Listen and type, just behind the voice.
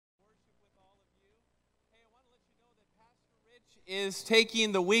Is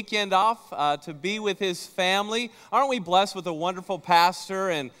taking the weekend off to be with his family. Aren't we blessed with a wonderful pastor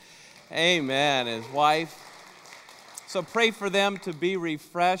and, amen, his wife? So pray for them to be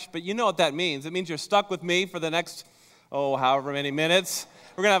refreshed. But you know what that means. It means you're stuck with me for the next, however many minutes.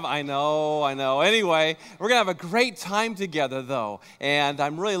 We're going to have, I know. Anyway, we're going to have a great time together, though. And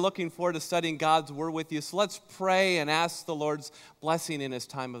I'm really looking forward to studying God's Word with you. So let's pray and ask the Lord's blessing in our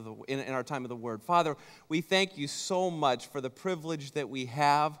time of the Word. Father, we thank you so much for the privilege that we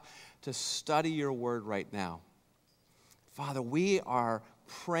have to study your Word right now. Father, we are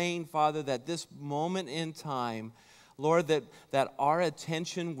praying, Father, that this moment in time, Lord, that our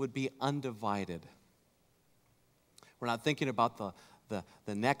attention would be undivided. We're not thinking about the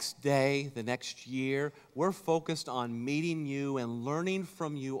next day, the next year. We're focused on meeting you and learning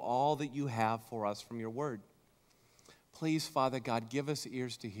from you all that you have for us from your word. Please, Father God, give us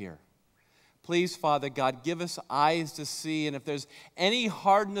ears to hear. Please, Father God, give us eyes to see. And if there's any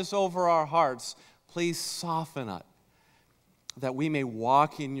hardness over our hearts, please soften it, that we may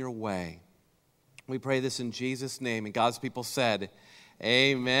walk in your way. We pray this in Jesus' name. And God's people said,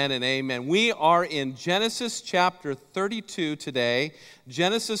 amen and amen. We are in Genesis chapter 32 today.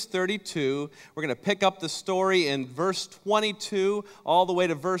 Genesis 32. We're going to pick up the story in verse 22 all the way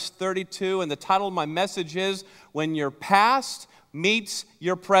to verse 32. And the title of my message is, When Your Past Meets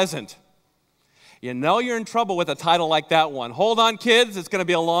Your Present. You know you're in trouble with a title like that one. Hold on, kids. It's going to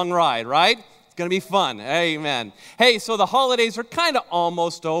be a long ride, right? It's going to be fun. Amen. Hey, so the holidays are kind of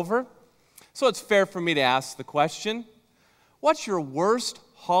almost over. So it's fair for me to ask the question, what's your worst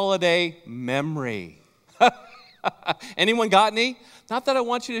holiday memory? Anyone got any? Not that I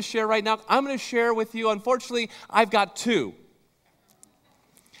want you to share right now. I'm going to share with you. Unfortunately, I've got two.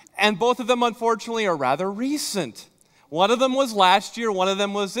 And both of them, unfortunately, are rather recent. One of them was last year. One of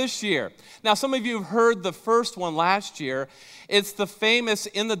them was this year. Now, some of you have heard the first one last year. It's the famous,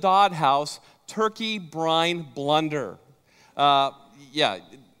 in the Dodd house, turkey brine blunder.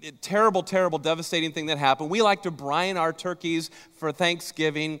 Terrible, devastating thing that happened. We like to brine our turkeys for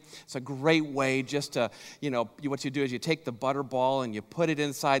Thanksgiving. It's a great way just to, what you do is you take the butter ball and you put it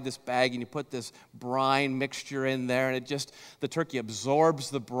inside this bag and you put this brine mixture in there and the turkey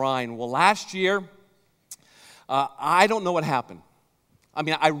absorbs the brine. Well, last year, I don't know what happened.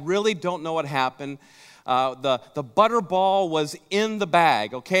 I really don't know what happened. The butter ball was in the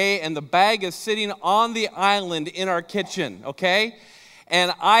bag, okay? And the bag is sitting on the island in our kitchen, okay?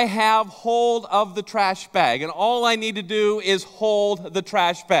 And I have hold of the trash bag. And all I need to do is hold the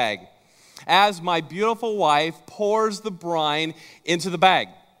trash bag as my beautiful wife pours the brine into the bag.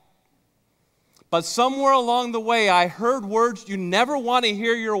 But somewhere along the way, I heard words you never want to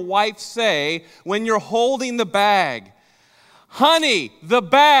hear your wife say when you're holding the bag. Honey, the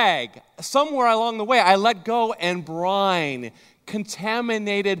bag. Somewhere along the way, I let go and brine,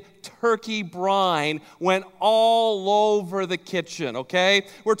 contaminated turkey brine, went all over the kitchen, okay?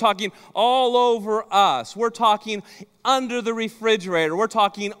 We're talking all over us. We're talking under the refrigerator. We're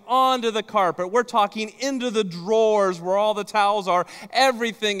talking onto the carpet. We're talking into the drawers where all the towels are.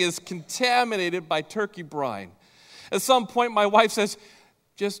 Everything is contaminated by turkey brine. At some point, my wife says,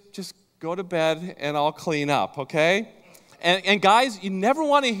 just go to bed and I'll clean up, okay? And guys, you never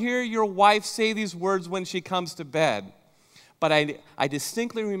want to hear your wife say these words when she comes to bed. But I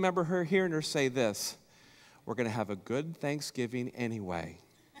distinctly remember hearing her say this, we're going to have a good Thanksgiving anyway.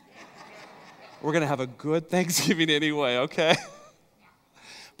 We're going to have a good Thanksgiving anyway, okay?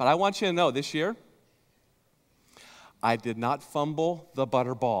 But I want you to know, this year, I did not fumble the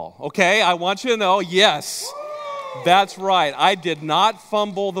butter ball, okay? I want you to know, yes, that's right. I did not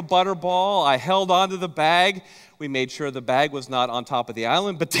fumble the butter ball. I held onto the bag. We made sure the bag was not on top of the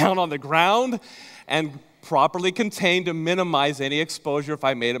island, but down on the ground and properly contained to minimize any exposure if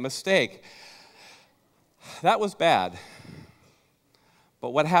I made a mistake. That was bad. But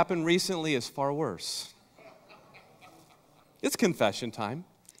what happened recently is far worse. It's confession time.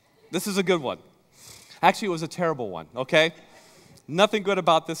 This is a good one. Actually, it was a terrible one, okay? Nothing good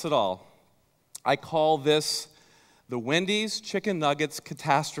about this at all. I call this the Wendy's Chicken Nuggets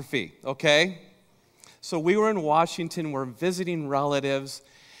catastrophe, okay? So we were in Washington, we're visiting relatives,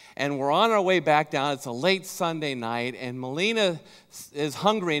 and we're on our way back down. It's a late Sunday night, and Melina is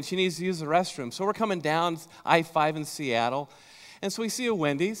hungry, and she needs to use the restroom. So we're coming down I-5 in Seattle, and so we see a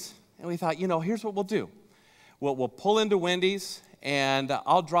Wendy's, and we thought, here's what we'll do. We'll pull into Wendy's, and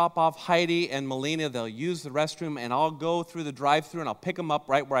I'll drop off Heidi and Melina. They'll use the restroom, and I'll go through the drive-thru, and I'll pick them up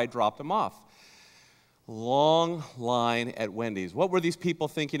right where I dropped them off. Long line at Wendy's. What were these people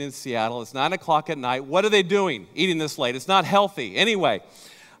thinking in Seattle? It's 9 o'clock at night. What are they doing eating this late? It's not healthy. Anyway,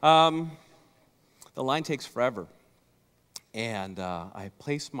 the line takes forever. And I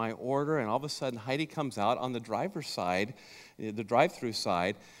placed my order, and all of a sudden Heidi comes out on the driver's side, the drive-through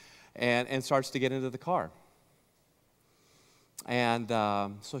side, and starts to get into the car. And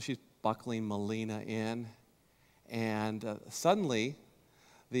so she's buckling Melina in, and suddenly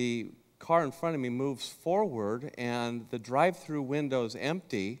the car in front of me moves forward, and the drive-through window's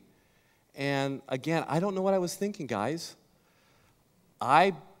empty. And again, I don't know what I was thinking, guys.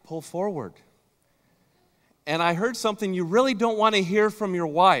 I pull forward. And I heard something you really don't want to hear from your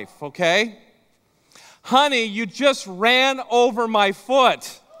wife, okay? Honey, you just ran over my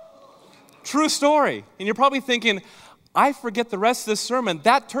foot. True story. And you're probably thinking, I forget the rest of this sermon.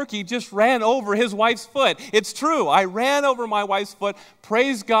 That turkey just ran over his wife's foot. It's true. I ran over my wife's foot.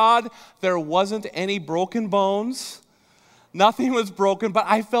 Praise God, there wasn't any broken bones. Nothing was broken, but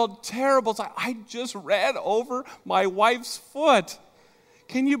I felt terrible. It's like, I just ran over my wife's foot.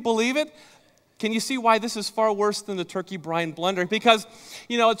 Can you believe it? Can you see why this is far worse than the turkey brine blunder? Because,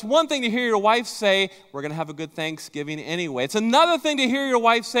 it's one thing to hear your wife say, we're going to have a good Thanksgiving anyway. It's another thing to hear your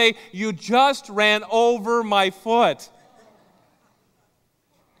wife say, you just ran over my foot.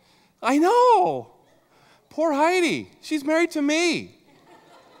 I know. Poor Heidi. She's married to me.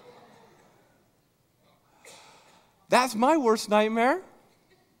 That's my worst nightmare.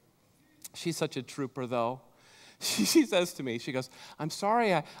 She's such a trooper, though. She says to me, she goes, I'm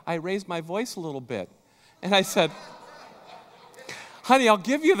sorry, I raised my voice a little bit. And I said, honey, I'll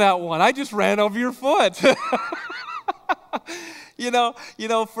give you that one. I just ran over your foot.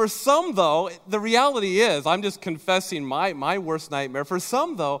 For some, though, the reality is, I'm just confessing my worst nightmare. For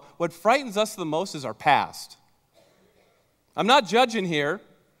some, though, what frightens us the most is our past. I'm not judging here,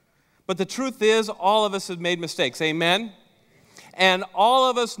 but the truth is, all of us have made mistakes. Amen? And all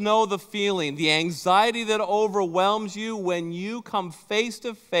of us know the feeling, the anxiety that overwhelms you when you come face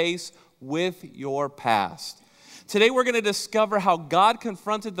to face with your past. Today we're going to discover how God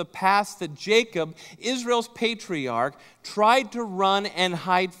confronted the past that Jacob, Israel's patriarch, tried to run and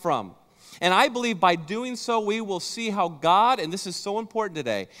hide from. And I believe by doing so, we will see how God, and this is so important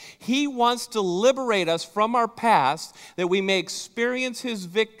today, He wants to liberate us from our past that we may experience His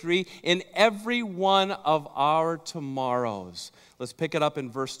victory in every one of our tomorrows. Let's pick it up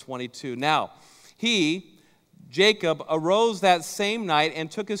in verse 22. Now, Jacob, arose that same night and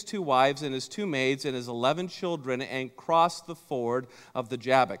took his 2 wives and his 2 maids and his 11 children and crossed the ford of the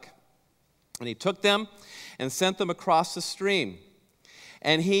Jabbok. And he took them and sent them across the stream.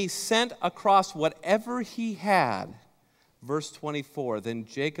 And he sent across whatever he had. Verse 24, then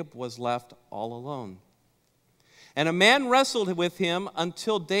Jacob was left all alone. And a man wrestled with him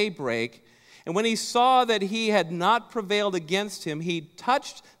until daybreak. And when he saw that he had not prevailed against him, he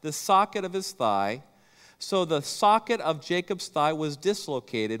touched the socket of his thigh. So the socket of Jacob's thigh was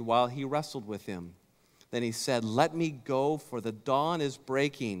dislocated while he wrestled with him. Then he said, let me go, for the dawn is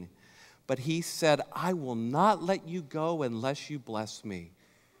breaking. But he said, I will not let you go unless you bless me.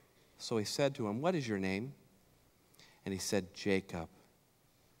 So he said to him, what is your name? And he said, Jacob.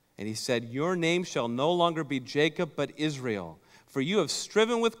 And he said, your name shall no longer be Jacob, but Israel. For you have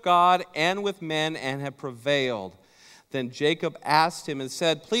striven with God and with men and have prevailed. Then Jacob asked him and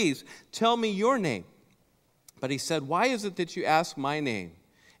said, please tell me your name. But he said, why is it that you ask my name?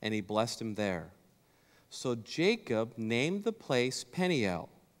 And he blessed him there. So Jacob named the place Peniel.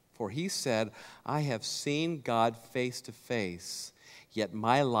 For he said, I have seen God face to face, yet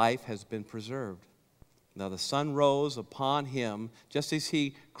my life has been preserved. Now the sun rose upon him just as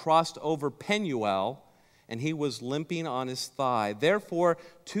he crossed over Penuel, and he was limping on his thigh. Therefore,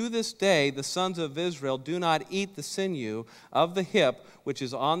 to this day, the sons of Israel do not eat the sinew of the hip, which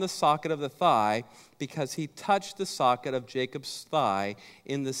is on the socket of the thigh, because he touched the socket of Jacob's thigh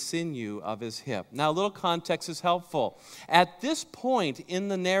in the sinew of his hip. Now, a little context is helpful. At this point in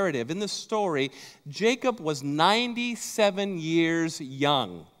the narrative, in the story, Jacob was 97 years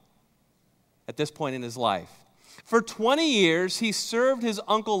young at this point in his life. For 20 years, he served his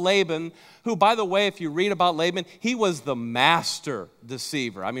uncle Laban, who, by the way, if you read about Laban, he was the master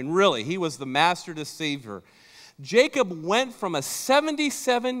deceiver. I mean, really, he was the master deceiver. Jacob went from a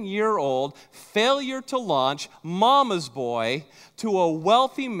 77-year-old failure to launch, mama's boy, to a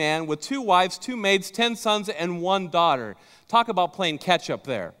wealthy man with 2 wives, 2 maids, 10 sons, and 1 daughter. Talk about playing catch-up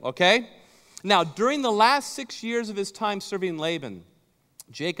there, okay? Now, during the last 6 years of his time serving Laban,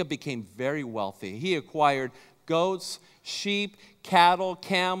 Jacob became very wealthy. He acquired goats, sheep, cattle,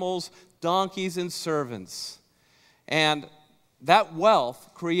 camels, donkeys, and servants. And that wealth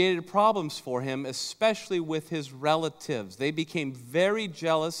created problems for him, especially with his relatives. They became very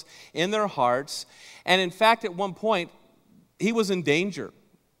jealous in their hearts. And in fact, at one point, he was in danger.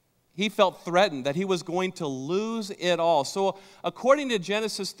 He felt threatened that he was going to lose it all. So according to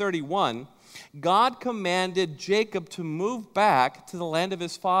Genesis 31, God commanded Jacob to move back to the land of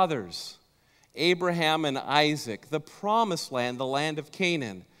his fathers, Abraham and Isaac, the promised land, the land of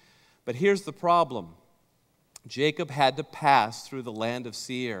Canaan. But here's the problem. Jacob had to pass through the land of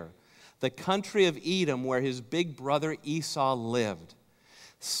Seir, the country of Edom where his big brother Esau lived.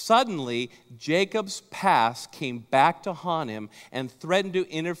 Suddenly, Jacob's past came back to haunt him and threatened to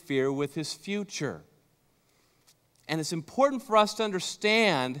interfere with his future. And it's important for us to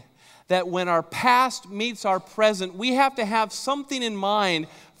understand that when our past meets our present, we have to have something in mind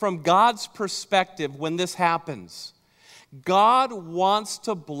from God's perspective when this happens. God wants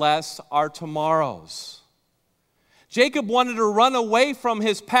to bless our tomorrows. Jacob wanted to run away from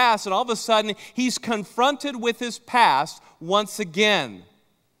his past, and all of a sudden, he's confronted with his past once again.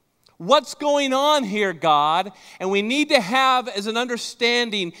 What's going on here, God? And we need to have as an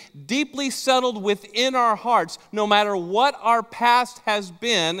understanding deeply settled within our hearts, no matter what our past has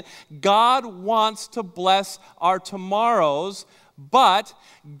been, God wants to bless our tomorrows, but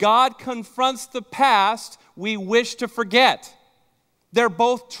God confronts the past we wish to forget. They're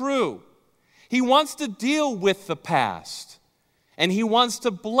both true. He wants to deal with the past, and he wants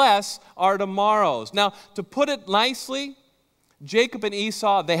to bless our tomorrows. Now, to put it nicely, Jacob and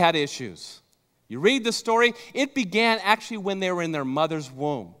Esau, they had issues. You read the story, it began actually when they were in their mother's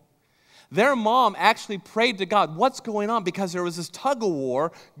womb. Their mom actually prayed to God, what's going on? Because there was this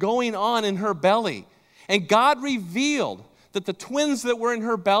tug-of-war going on in her belly. And God revealed that the twins that were in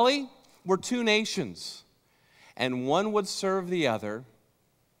her belly were two nations. And one would serve the other.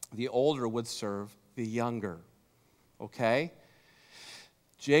 The older would serve the younger. Okay?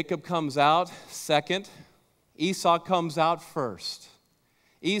 Jacob comes out second. Esau comes out first.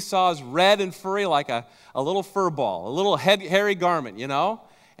 Esau's red and furry like a little fur ball, a little hairy garment, you know?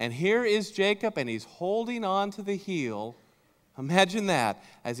 And here is Jacob, and he's holding on to the heel. Imagine that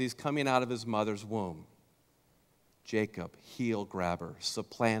as he's coming out of his mother's womb. Jacob, heel grabber,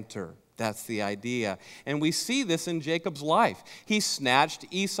 supplanter. That's the idea. And we see this in Jacob's life. He snatched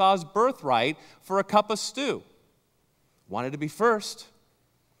Esau's birthright for a cup of stew. Wanted to be first.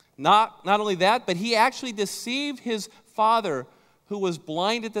 Not only that, but he actually deceived his father, who was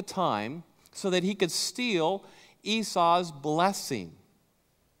blind at the time, so that he could steal Esau's blessing.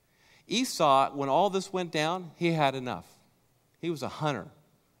 Esau, when all this went down, he had enough. He was a hunter,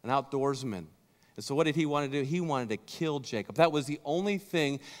 an outdoorsman. And so what did he want to do? He wanted to kill Jacob. That was the only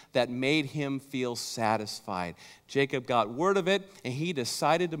thing that made him feel satisfied. Jacob got word of it, and he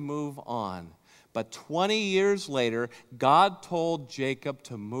decided to move on. But 20 years later, God told Jacob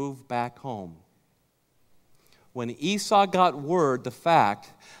to move back home. When Esau got word, the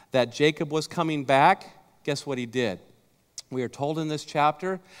fact that Jacob was coming back, guess what he did? We are told in this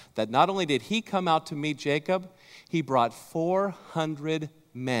chapter that not only did he come out to meet Jacob, he brought 400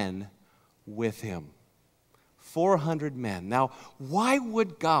 men with him. 400 men. Now, why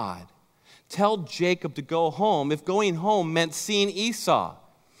would God tell Jacob to go home if going home meant seeing Esau?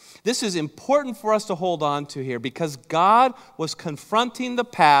 This is important for us to hold on to here because God was confronting the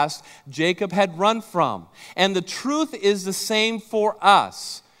past Jacob had run from. And the truth is the same for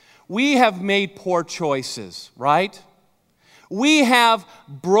us. We have made poor choices, right? We have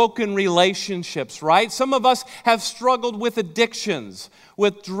broken relationships, right? Some of us have struggled with addictions,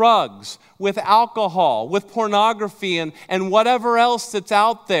 with drugs, with alcohol, with pornography, and whatever else that's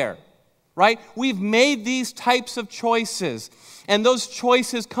out there, right? We've made these types of choices. And those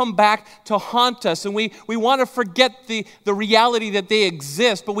choices come back to haunt us. And we want to forget the reality that they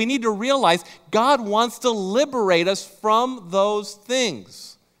exist. But we need to realize God wants to liberate us from those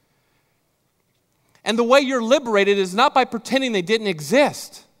things. And the way you're liberated is not by pretending they didn't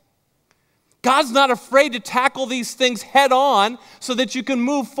exist. God's not afraid to tackle these things head on so that you can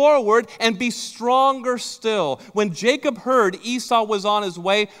move forward and be stronger still. When Jacob heard Esau was on his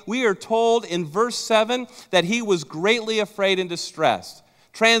way, we are told in verse 7 that he was greatly afraid and distressed.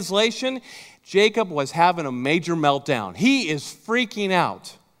 Translation, Jacob was having a major meltdown. He is freaking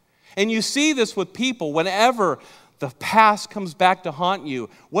out. And you see this with people whenever the past comes back to haunt you.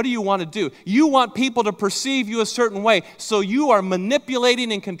 What do you want to do? You want people to perceive you a certain way. So you are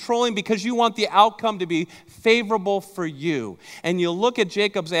manipulating and controlling because you want the outcome to be favorable for you. And you look at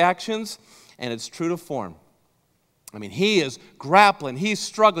Jacob's actions, and it's true to form. I mean, he is grappling. He's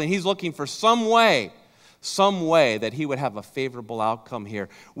struggling. He's looking for some way that he would have a favorable outcome here.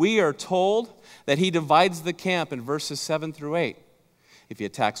 We are told that he divides the camp in verses 7 through 8. If he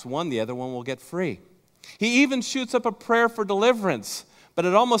attacks one, the other one will get free. He even shoots up a prayer for deliverance, but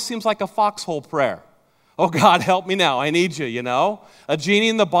it almost seems like a foxhole prayer. Oh, God, help me now. I need you, you know. A genie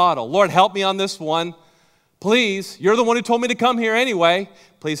in the bottle. Lord, help me on this one. Please, you're the one who told me to come here anyway.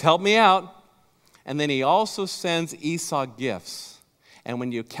 Please help me out. And then he also sends Esau gifts. And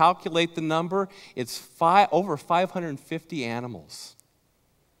when you calculate the number, it's over 550 animals.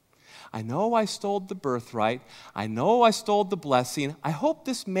 I know I stole the birthright. I know I stole the blessing. I hope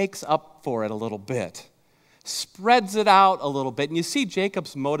this makes up for it a little bit. Spreads it out a little bit. And you see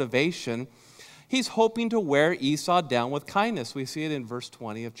Jacob's motivation. He's hoping to wear Esau down with kindness. We see it in verse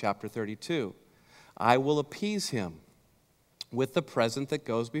 20 of chapter 32. I will appease him with the present that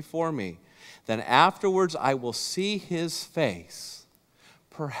goes before me. Then afterwards I will see his face.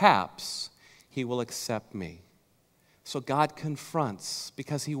 Perhaps he will accept me. So God confronts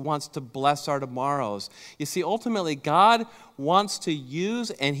because he wants to bless our tomorrows. You see, ultimately, God wants to use,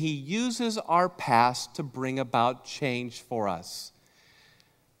 and he uses our past to bring about change for us.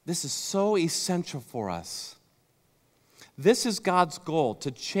 This is so essential for us. This is God's goal,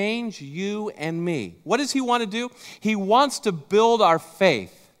 to change you and me. What does he want to do? He wants to build our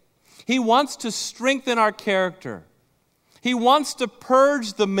faith. He wants to strengthen our character. He wants to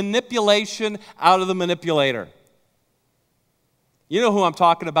purge the manipulation out of the manipulator. You know who I'm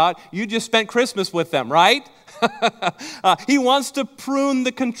talking about. You just spent Christmas with them, right? He wants to prune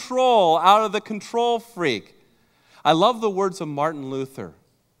the control out of the control freak. I love the words of Martin Luther,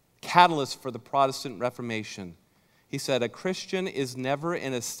 catalyst for the Protestant Reformation. He said, a Christian is never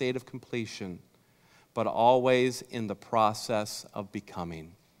in a state of completion, but always in the process of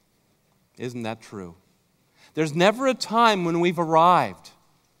becoming. Isn't that true? There's never a time when we've arrived.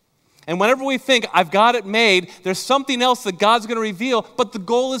 And whenever we think, I've got it made, there's something else that God's going to reveal, but the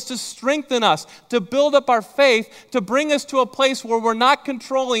goal is to strengthen us, to build up our faith, to bring us to a place where we're not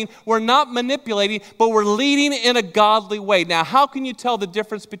controlling, we're not manipulating, but we're leading in a godly way. Now, how can you tell the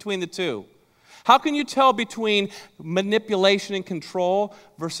difference between the two? How can you tell between manipulation and control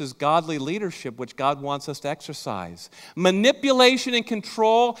versus godly leadership, which God wants us to exercise? Manipulation and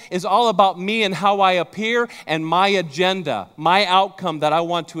control is all about me and how I appear and my agenda, my outcome that I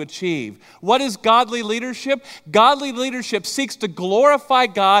want to achieve. What is godly leadership? Godly leadership seeks to glorify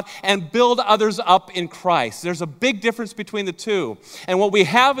God and build others up in Christ. There's a big difference between the two. And what we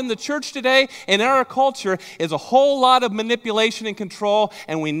have in the church today and in our culture is a whole lot of manipulation and control,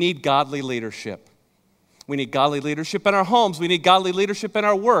 and we need godly leadership. We need godly leadership in our homes. We need godly leadership in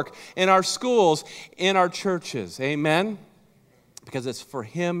our work, in our schools, in our churches. Amen? Because it's for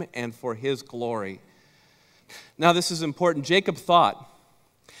him and for his glory. Now, this is important. Jacob thought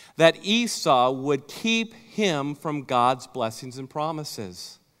that Esau would keep him from God's blessings and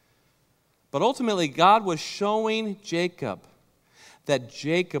promises. But ultimately, God was showing Jacob that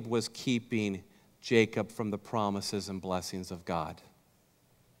Jacob was keeping Jacob from the promises and blessings of God.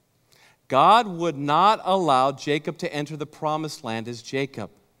 God would not allow Jacob to enter the promised land as Jacob.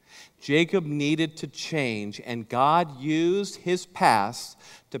 Jacob needed to change, and God used his past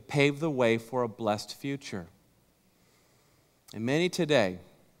to pave the way for a blessed future. And many today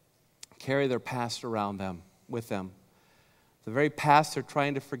carry their past around them, with them. The very past they're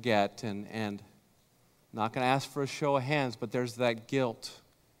trying to forget, and not going to ask for a show of hands, but there's that guilt.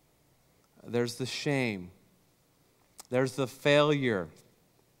 There's the shame. There's the failure.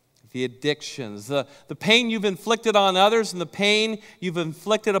 The addictions, the pain you've inflicted on others and the pain you've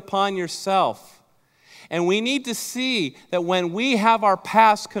inflicted upon yourself. And we need to see that when we have our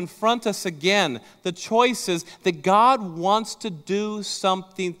past confront us again, the choice is that God wants to do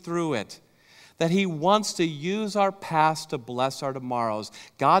something through it, that he wants to use our past to bless our tomorrows.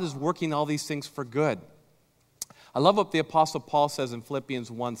 God is working all these things for good. I love what the Apostle Paul says in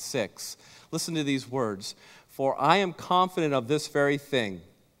Philippians 1:6. Listen to these words. For I am confident of this very thing,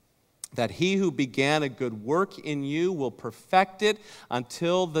 that he who began a good work in you will perfect it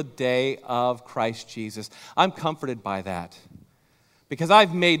until the day of Christ Jesus. I'm comforted by that because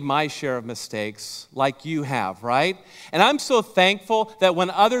I've made my share of mistakes like you have, right? And I'm so thankful that when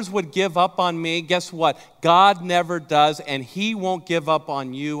others would give up on me, guess what? God never does, and he won't give up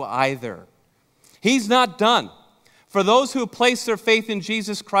on you either. He's not done. For those who place their faith in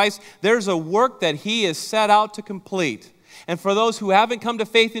Jesus Christ, there's a work that he is set out to complete. And for those who haven't come to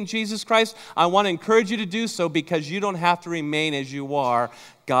faith in Jesus Christ, I want to encourage you to do so because you don't have to remain as you are.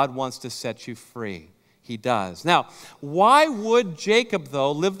 God wants to set you free. He does. Now, why would Jacob,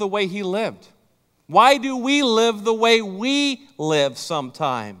 though, live the way he lived? Why do we live the way we live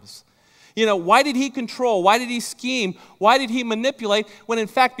sometimes? You know, why did he control? Why did he scheme? Why did he manipulate when, in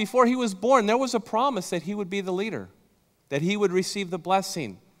fact, before he was born, there was a promise that he would be the leader, that he would receive the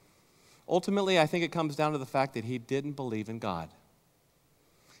blessing? Ultimately, I think it comes down to the fact that he didn't believe in God.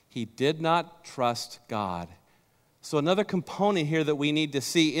 He did not trust God. So another component here that we need to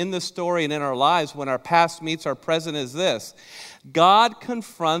see in the story and in our lives when our past meets our present is this. God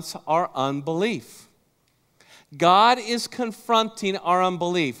confronts our unbelief. God is confronting our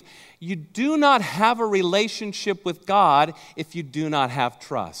unbelief. You do not have a relationship with God if you do not have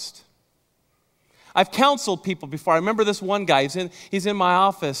trust. I've counseled people before. I remember this one guy, he's in my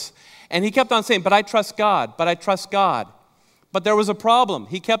office, and he kept on saying, but I trust God, but I trust God. But there was a problem.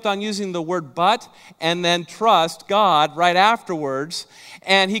 He kept on using the word but and then trust God right afterwards,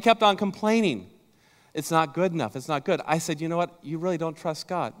 and he kept on complaining. It's not good enough. It's not good. I said, you know what? You really don't trust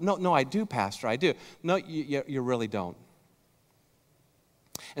God. No, I do, Pastor. I do. No, you really don't.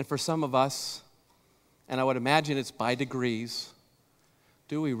 And for some of us, and I would imagine it's by degrees,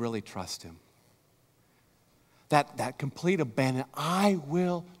 do we really trust him? That complete abandon. I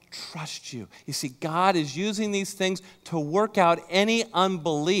will trust you. You see, God is using these things to work out any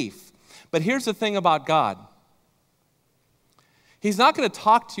unbelief. But here's the thing about God. He's not going to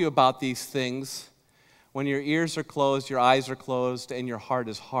talk to you about these things when your ears are closed, your eyes are closed, and your heart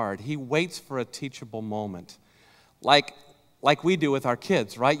is hard. He waits for a teachable moment. Like we do with our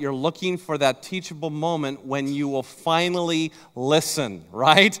kids, right? You're looking for that teachable moment when you will finally listen,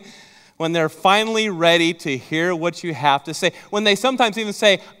 right? When they're finally ready to hear what you have to say. When they sometimes even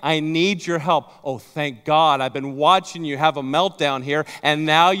say, I need your help. Oh, thank God, I've been watching you have a meltdown here, and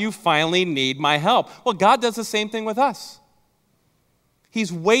now you finally need my help. Well, God does the same thing with us.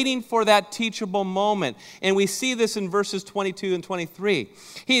 He's waiting for that teachable moment. And we see this in verses 22 and 23.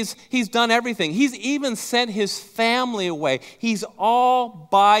 He's done everything. He's even sent his family away. He's all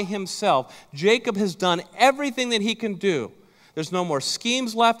by himself. Jacob has done everything that he can do. There's no more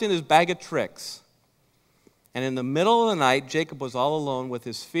schemes left in his bag of tricks. And in the middle of the night, Jacob was all alone with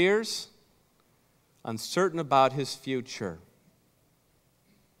his fears, uncertain about his future.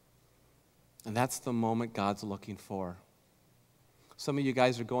 And that's the moment God's looking for. Some of you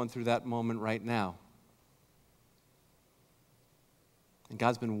guys are going through that moment right now. And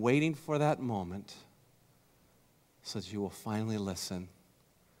God's been waiting for that moment so that you will finally listen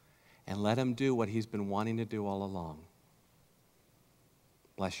and let him do what he's been wanting to do all along.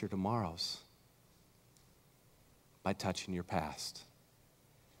 Bless your tomorrows by touching your past.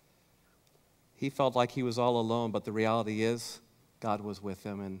 He felt like he was all alone, but the reality is God was with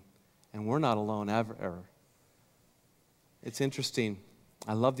him, and we're not alone ever. It's interesting.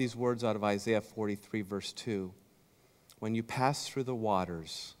 I love these words out of Isaiah 43, verse 2. When you pass through the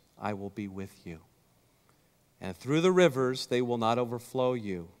waters, I will be with you. And through the rivers, they will not overflow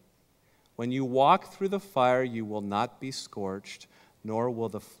you. When you walk through the fire, you will not be scorched, nor will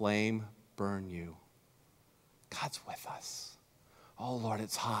the flame burn you. God's with us. Oh, Lord,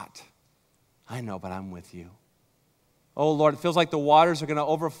 it's hot. I know, but I'm with you. Oh, Lord, it feels like the waters are going to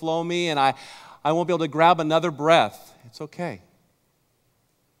overflow me, and I won't be able to grab another breath. It's okay.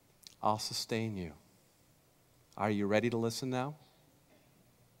 I'll sustain you. Are you ready to listen now?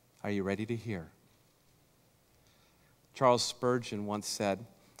 Are you ready to hear? Charles Spurgeon once said,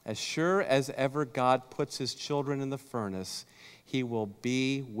 as sure as ever God puts his children in the furnace, he will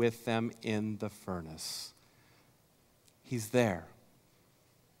be with them in the furnace. He's there.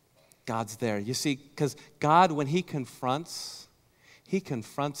 God's there. You see, because God, when he confronts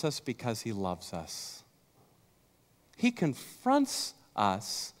us because he loves us. He confronts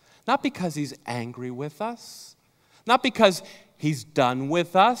us not because he's angry with us, not because he's done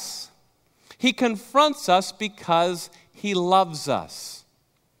with us. He confronts us because he loves us.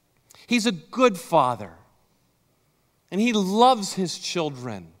 He's a good father, and he loves his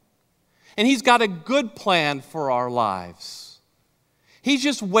children, and he's got a good plan for our lives. He's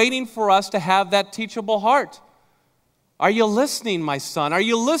just waiting for us to have that teachable heart. Are you listening, my son? Are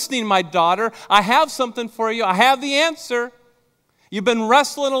you listening, my daughter? I have something for you. I have the answer. You've been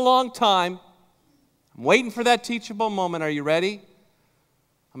wrestling a long time. I'm waiting for that teachable moment. Are you ready?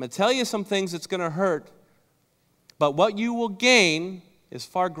 I'm going to tell you some things that's going to hurt, but what you will gain is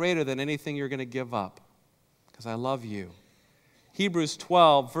far greater than anything you're going to give up, because I love you. Hebrews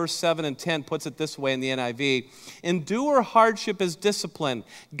 12, verse 7 and 10 puts it this way in the NIV. Endure hardship as discipline.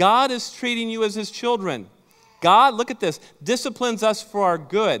 God is treating you as his children. God, look at this, disciplines us for our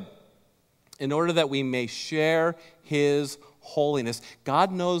good in order that we may share his holiness.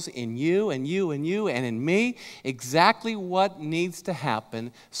 God knows in you and you and you and in me exactly what needs to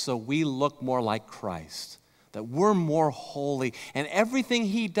happen so we look more like Christ, that we're more holy, and everything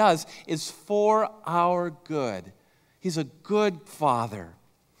he does is for our good. He's a good father.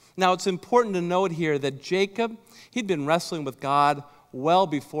 Now, it's important to note here that Jacob, he'd been wrestling with God well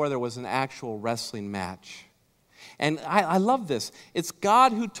before there was an actual wrestling match. And I love this. It's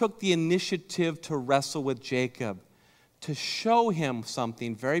God who took the initiative to wrestle with Jacob, to show him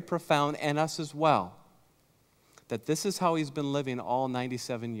something very profound, and us as well, that this is how he's been living all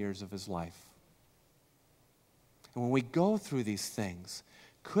 97 years of his life. And when we go through these things,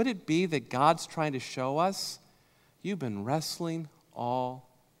 could it be that God's trying to show us, you've been wrestling all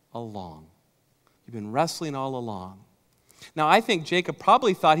along. You've been wrestling all along. Now, I think Jacob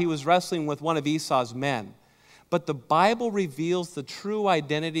probably thought he was wrestling with one of Esau's men, but the Bible reveals the true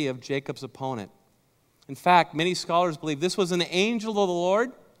identity of Jacob's opponent. In fact, many scholars believe this was an angel of the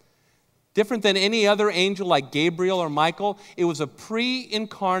Lord, different than any other angel like Gabriel or Michael. It was a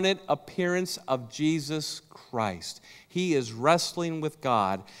pre-incarnate appearance of Jesus Christ. He is wrestling with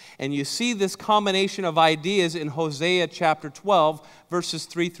God. And you see this combination of ideas in Hosea chapter 12, verses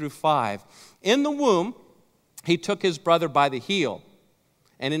 3 through 5. In the womb, he took his brother by the heel.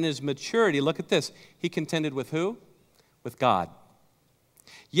 And in his maturity, look at this, he contended with who? With God.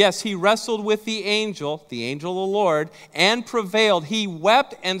 Yes, he wrestled with the angel of the Lord, and prevailed. He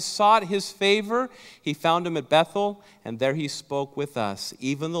wept and sought his favor. He found him at Bethel, and there he spoke with us,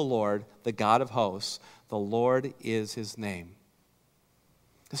 even the Lord, the God of hosts. The Lord is his name.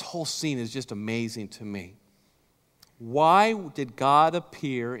 This whole scene is just amazing to me. Why did God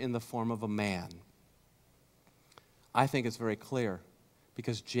appear in the form of a man? I think it's very clear,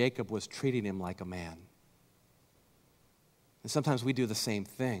 because Jacob was treating him like a man. And sometimes we do the same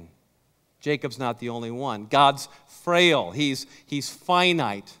thing. Jacob's not the only one. God's frail. He's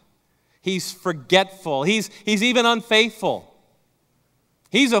finite. He's forgetful. He's even unfaithful.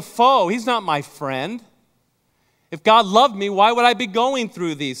 He's a foe. He's not my friend. If God loved me, why would I be going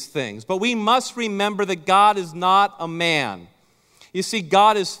through these things? But we must remember that God is not a man. You see,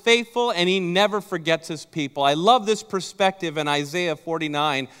 God is faithful and he never forgets his people. I love this perspective in Isaiah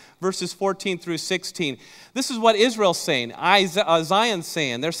 49, verses 14 through 16. This is what Israel's saying, Zion's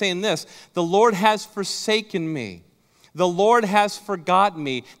saying. They're saying this, the Lord has forsaken me. The Lord has forgotten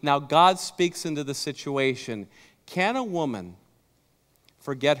me. Now God speaks into the situation. Can a woman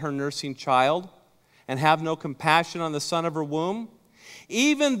forget her nursing child and have no compassion on the son of her womb?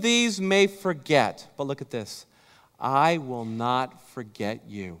 Even these may forget. But look at this. I will not forget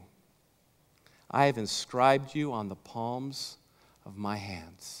you. I have inscribed you on the palms of my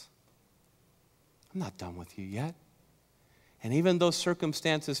hands. I'm not done with you yet. And even though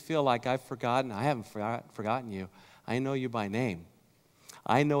circumstances feel like I've forgotten, I haven't forgotten you. I know you by name.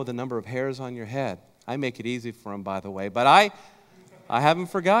 I know the number of hairs on your head. I make it easy for him, by the way. But I haven't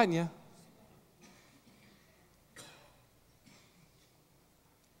forgotten you.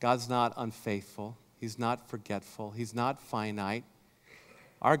 God's not unfaithful. He's not forgetful. He's not finite.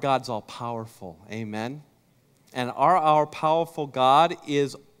 Our God's all-powerful. Amen? And our powerful God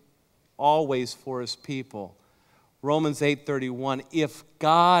is always for his people. Romans 8:31, if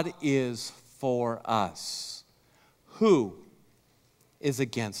God is for us, who is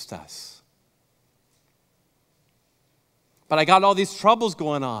against us? But I got all these troubles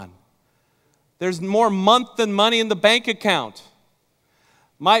going on. There's more month than money in the bank account.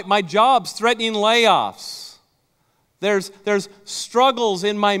 My job's threatening layoffs. There's struggles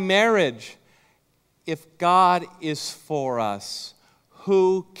in my marriage. If God is for us,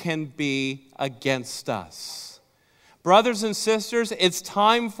 who can be against us? Brothers and sisters, it's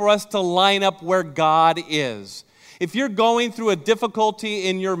time for us to line up where God is. If you're going through a difficulty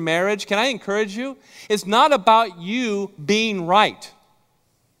in your marriage, can I encourage you? It's not about you being right.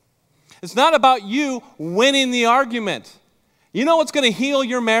 It's not about you winning the argument. You know what's going to heal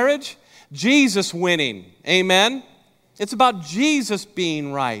your marriage? Jesus winning. Amen? It's about Jesus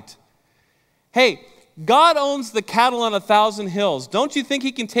being right. Hey, God owns the cattle on 1,000 hills. Don't you think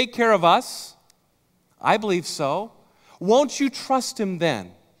he can take care of us? I believe so. Won't you trust him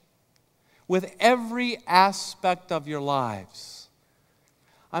then with every aspect of your lives?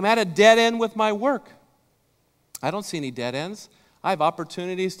 I'm at a dead end with my work. I don't see any dead ends. I have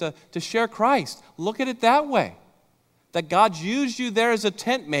opportunities to share Christ. Look at it that way. That God's used you there as a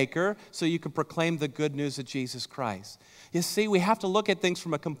tent maker so you can proclaim the good news of Jesus Christ. You see, we have to look at things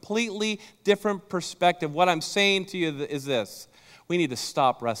from a completely different perspective. What I'm saying to you is this. We need to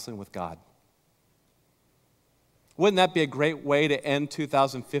stop wrestling with God. Wouldn't that be a great way to end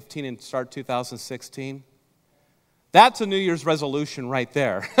 2015 and start 2016? That's a New Year's resolution right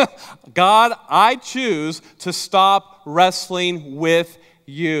there. God, I choose to stop wrestling with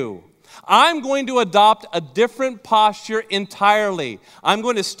you. I'm going to adopt a different posture entirely. I'm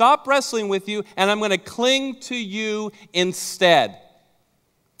going to stop wrestling with you, and I'm going to cling to you instead.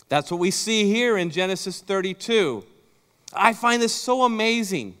 That's what we see here in Genesis 32. I find this so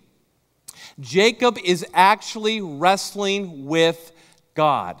amazing. Jacob is actually wrestling with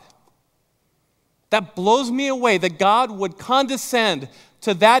God. That blows me away that God would condescend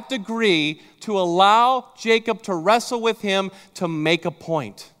to that degree to allow Jacob to wrestle with him to make a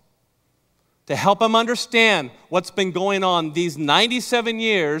point, to help him understand what's been going on these 97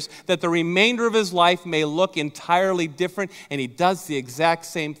 years, that the remainder of his life may look entirely different, and he does the exact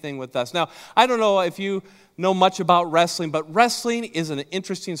same thing with us. Now, I don't know if you know much about wrestling, but wrestling is an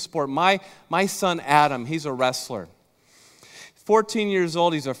interesting sport. My son Adam, he's a wrestler. 14 years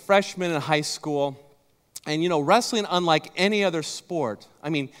old, he's a freshman in high school. And wrestling, unlike any other sport,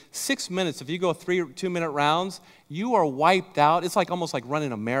 6 minutes, if you go 3 2-minute rounds, you are wiped out. It's almost like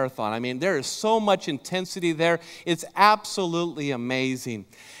running a marathon. There is so much intensity there. It's absolutely amazing.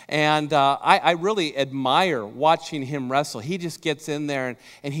 And I really admire watching him wrestle. He just gets in there,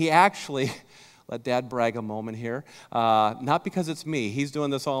 and he actually, let Dad brag a moment here, not because it's me. He's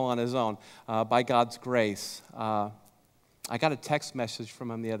doing this all on his own, by God's grace. I got a text message from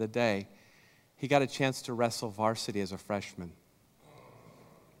him the other day. He got a chance to wrestle varsity as a freshman.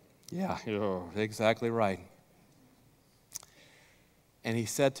 Yeah, you're exactly right. And he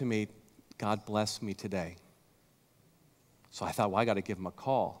said to me, God blessed me today. So I thought, well, I got to give him a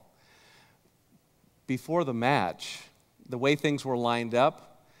call. Before the match, the way things were lined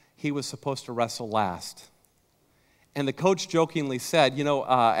up, he was supposed to wrestle last. And the coach jokingly said,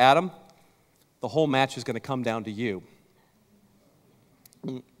 Adam, the whole match is going to come down to you.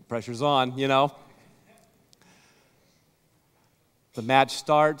 Pressure's on, The match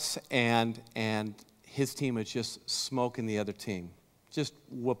starts, and his team is just smoking the other team, just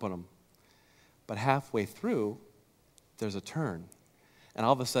whooping them. But halfway through, there's a turn. And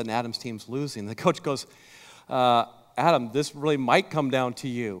all of a sudden, Adam's team's losing. The coach goes, Adam, this really might come down to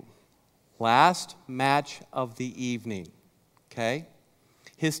you. Last match of the evening, okay?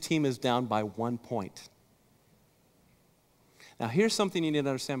 His team is down by 1 point. Now, here's something you need to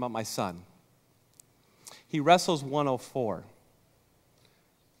understand about my son. He wrestles 104,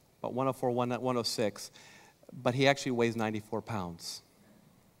 about 104, 106, but he actually weighs 94 pounds.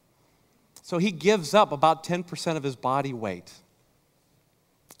 So he gives up about 10% of his body weight.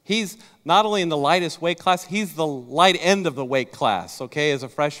 He's not only in the lightest weight class, he's the light end of the weight class, okay, as a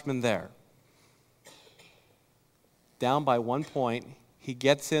freshman there. Down by 1 point, he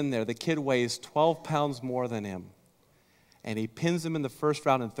gets in there. The kid weighs 12 pounds more than him. And he pins him in the first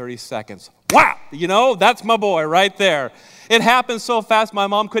round in 30 seconds. Wow! That's my boy right there. It happened so fast, my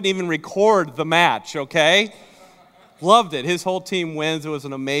mom couldn't even record the match, okay? Loved it. His whole team wins. It was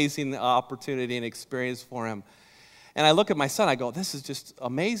an amazing opportunity and experience for him. And I look at my son, I go, this is just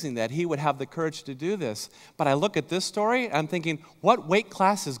amazing that he would have the courage to do this. But I look at this story, I'm thinking, what weight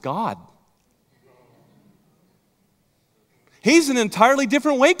class is God? He's an entirely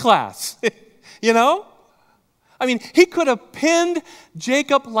different weight class, he could have pinned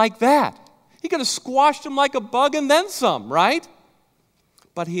Jacob like that. He could have squashed him like a bug and then some, right?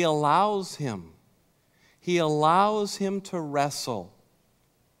 But he allows him. He allows him to wrestle.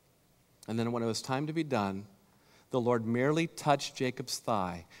 And then when it was time to be done, the Lord merely touched Jacob's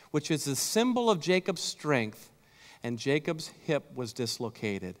thigh, which is a symbol of Jacob's strength, and Jacob's hip was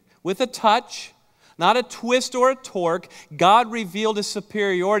dislocated. With a touch, not a twist or a torque, God revealed his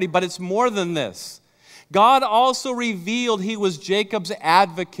superiority, but it's more than this. God also revealed he was Jacob's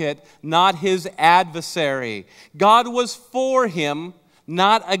advocate, not his adversary. God was for him,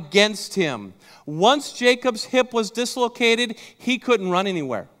 not against him. Once Jacob's hip was dislocated, he couldn't run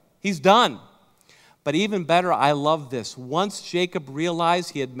anywhere. He's done. But even better, I love this. Once Jacob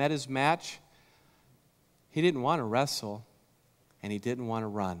realized he had met his match, he didn't want to wrestle, and he didn't want to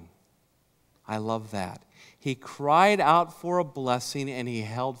run. I love that. He cried out for a blessing, and he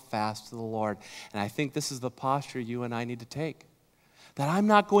held fast to the Lord. And I think this is the posture you and I need to take. That I'm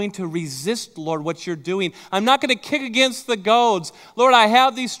not going to resist, Lord, what you're doing. I'm not going to kick against the goads. Lord, I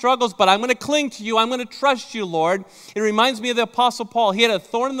have these struggles, but I'm going to cling to you. I'm going to trust you, Lord. It reminds me of the Apostle Paul. He had a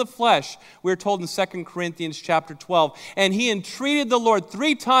thorn in the flesh, we're told in 2 Corinthians chapter 12. And he entreated the Lord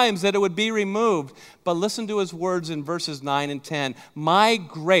 3 times that it would be removed. But listen to his words in verses 9 and 10. My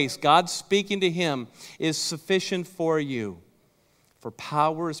grace, God speaking to him, is sufficient for you. For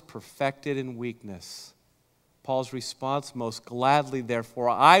power is perfected in weakness. Paul's response, most gladly, therefore,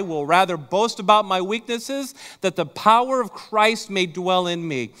 I will rather boast about my weaknesses, that the power of Christ may dwell in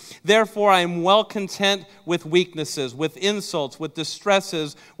me. Therefore, I am well content with weaknesses, with insults, with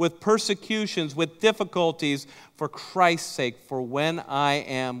distresses, with persecutions, with difficulties, for Christ's sake. For when I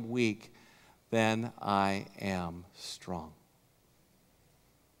am weak, then I am strong.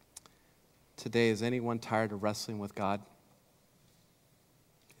 Today, is anyone tired of wrestling with God?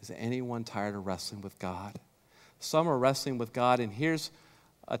 Is Is anyone tired of wrestling with God? Some are wrestling with God, and here's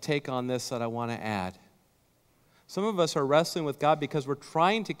a take on this that I want to add. Some of us are wrestling with God because we're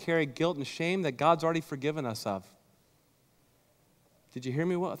trying to carry guilt and shame that God's already forgiven us of. Did you hear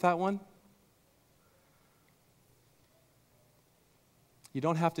me with that one? You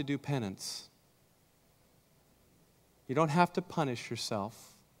don't have to do penance. You don't have to punish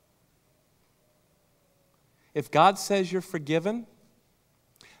yourself. If God says you're forgiven,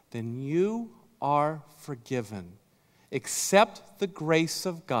 then you are forgiven. Accept the grace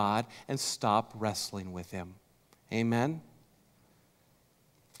of God and stop wrestling with Him. Amen?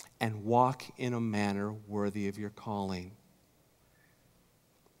 And walk in a manner worthy of your calling.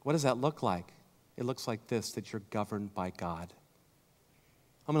 What does that look like? It looks like this, that you're governed by God.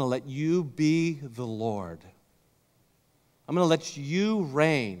 I'm going to let you be the Lord. I'm going to let you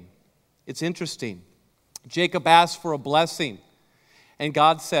reign. It's interesting. Jacob asked for a blessing, and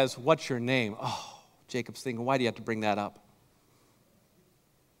God says, what's your name? Oh, Jacob's thinking, why do you have to bring that up?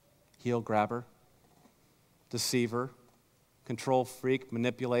 Heel grabber, deceiver, control freak,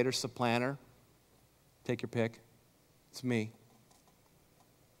 manipulator, supplanter. Take your pick. It's me.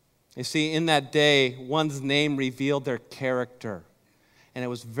 You see, in that day, one's name revealed their character, and it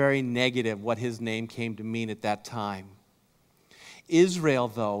was very negative what his name came to mean at that time. Israel,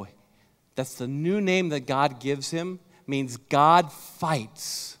 though, that's the new name that God gives him, means God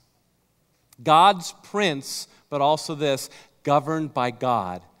fights. God's prince, but also this, governed by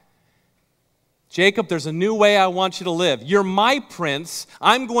God. Jacob, there's a new way I want you to live. You're my prince.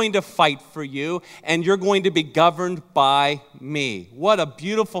 I'm going to fight for you, and you're going to be governed by me. What a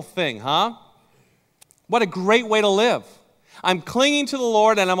beautiful thing, huh? What a great way to live. I'm clinging to the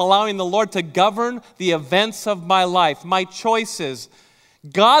Lord, and I'm allowing the Lord to govern the events of my life, my choices.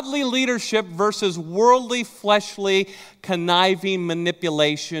 Godly leadership versus worldly, fleshly, conniving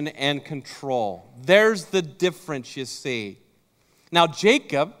manipulation and control. There's the difference, you see. Now,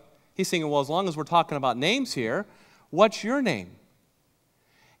 Jacob, he's thinking, well, as long as we're talking about names here, what's your name?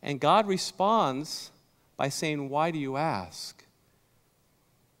 And God responds by saying, why do you ask?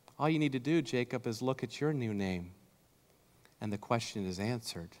 All you need to do, Jacob, is look at your new name. And the question is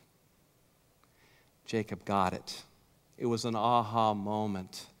answered. Jacob got it. It was an aha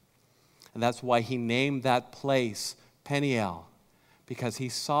moment. And that's why he named that place Peniel, because he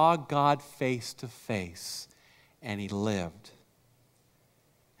saw God face to face and he lived.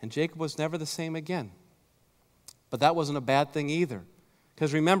 And Jacob was never the same again. But that wasn't a bad thing either.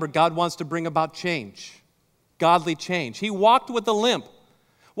 Because remember, God wants to bring about change, godly change. He walked with a limp.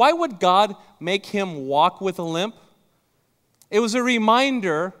 Why would God make him walk with a limp? It was a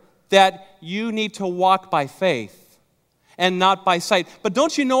reminder that you need to walk by faith and not by sight. But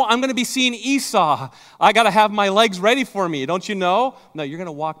don't you know I'm going to be seeing Esau? I got to have my legs ready for me. Don't you know? No, you're going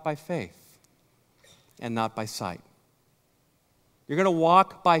to walk by faith and not by sight. You're going to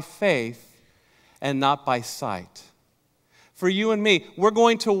walk by faith and not by sight. For you and me, we're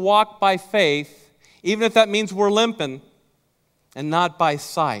going to walk by faith, even if that means we're limping, and not by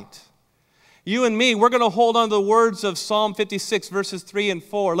sight. You and me, we're going to hold on to the words of Psalm 56, verses 3 and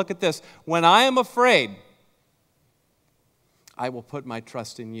 4. Look at this. When I am afraid, I will put my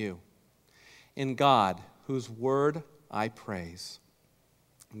trust in you. In God, whose word I praise.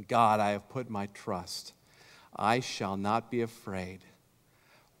 In God I have put my trust. I shall not be afraid.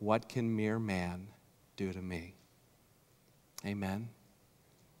 What can mere man do to me? Amen.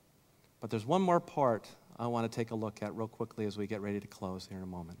 But there's one more part I want to take a look at real quickly as we get ready to close here in a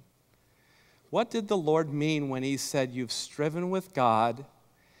moment. What did the Lord mean when he said, you've striven with God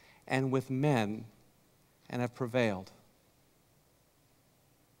and with men and have prevailed?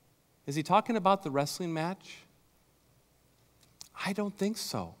 Is he talking about the wrestling match? I don't think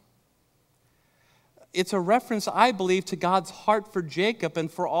so. It's a reference, I believe, to God's heart for Jacob and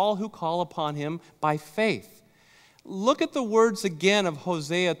for all who call upon him by faith. Look at the words again of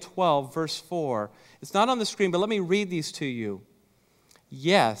Hosea 12, verse 4. It's not on the screen, but let me read these to you.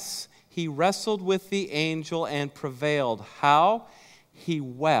 Yes, he wrestled with the angel and prevailed. How? He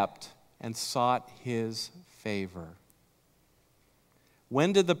wept and sought his favor.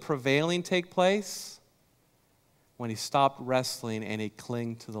 When did the prevailing take place? When he stopped wrestling and he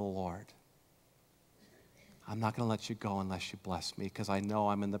clung to the Lord. I'm not going to let you go unless you bless me, because I know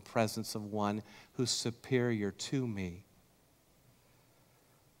I'm in the presence of one who's superior to me.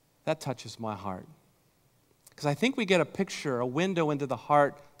 That touches my heart. Because I think we get a picture, a window into the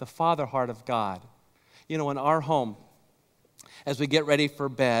heart, the Father heart of God. You know, in our home, as we get ready for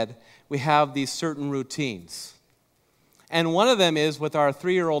bed, we have these certain routines. And one of them is with our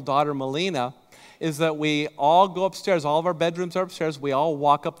 3-year-old daughter, Melina. is that we all go upstairs. All of our bedrooms are upstairs. We all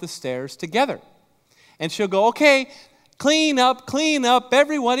walk up the stairs together. And she'll go, okay, clean up,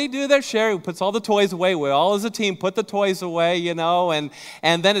 everybody do their share. Who puts all the toys away. We all as a team put the toys away, you know, and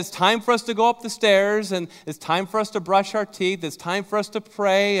then it's time for us to go up the stairs, and it's time for us to brush our teeth, it's time for us to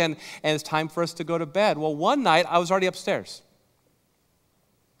pray, and it's time for us to go to bed. Well, one night I was already upstairs.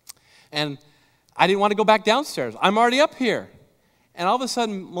 And I didn't want to go back downstairs. I'm already up here. And all of a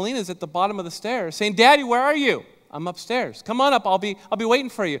sudden, Melina's at the bottom of the stairs saying, Daddy, where are you? I'm upstairs. Come on up, I'll be waiting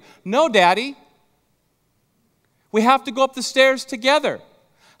for you. No, Daddy. We have to go up the stairs together.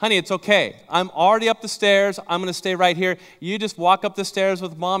 Honey, it's okay. I'm already up the stairs. I'm going to stay right here. You just walk up the stairs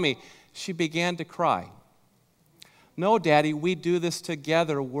with Mommy. She began to cry. No, Daddy, we do this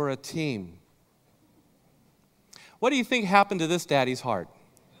together. We're a team. What do you think happened to this daddy's heart?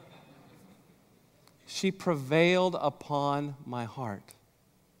 She prevailed upon my heart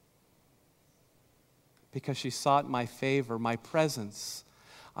because she sought my favor, my presence.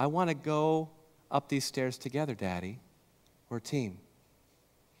 I want to go up these stairs together, Daddy. We're a team.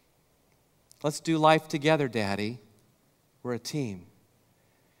 Let's do life together, Daddy. We're a team.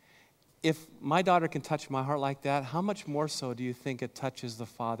 If my daughter can touch my heart like that, how much more so do you think it touches the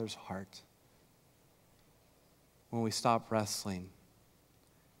Father's heart when we stop wrestling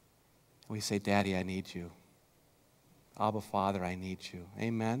and we say, Daddy, I need you. Abba, Father, I need you.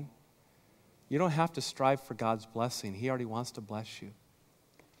 Amen? You don't have to strive for God's blessing. He already wants to bless you.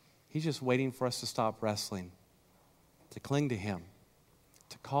 He's just waiting for us to stop wrestling, to cling to Him,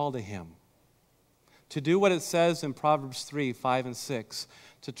 to call to Him, to do what it says in Proverbs 3, 5, and 6,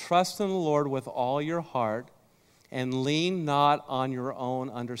 to trust in the Lord with all your heart and lean not on your own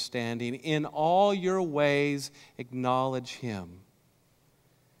understanding. In all your ways acknowledge Him,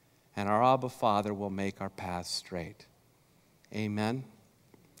 and our Abba Father will make our paths straight. Amen.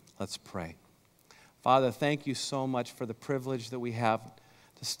 Let's pray. Father, thank you so much for the privilege that we have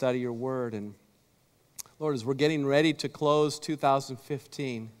to study your word. And Lord, as we're getting ready to close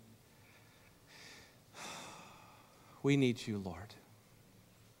 2015, we need you, Lord.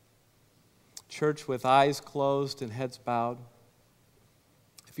 Church, with eyes closed and heads bowed,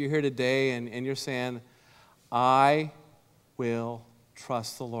 if you're here today and you're saying, I will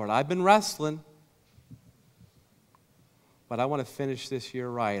trust the Lord. I've been wrestling, but I want to finish this year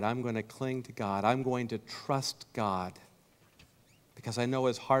right. I'm going to cling to God. I'm going to trust God, because I know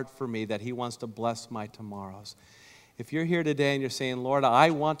His heart for me, that He wants to bless my tomorrows. If you're here today and you're saying, Lord, I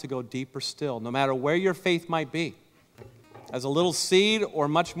want to go deeper still, no matter where your faith might be, as a little seed or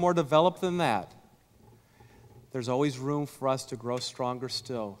much more developed than that, there's always room for us to grow stronger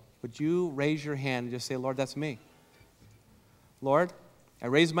still. Would you raise your hand and just say, Lord, that's me. Lord, I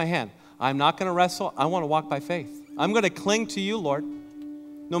raise my hand. I'm not going to wrestle. I want to walk by faith. I'm going to cling to you, Lord.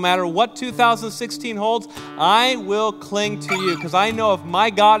 No matter what 2016 holds, I will cling to you, because I know if my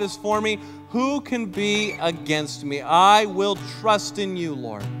God is for me, who can be against me? I will trust in you,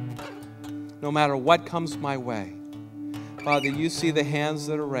 Lord, no matter what comes my way. Father, you see the hands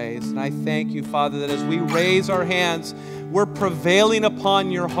that are raised, and I thank you, Father, that as we raise our hands, we're prevailing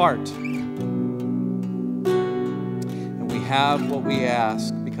upon your heart. And we have what we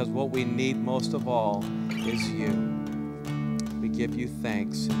ask, because what we need most of all is you. We give you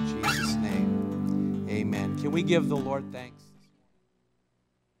thanks in Jesus' name. Amen. Can we give the Lord thanks?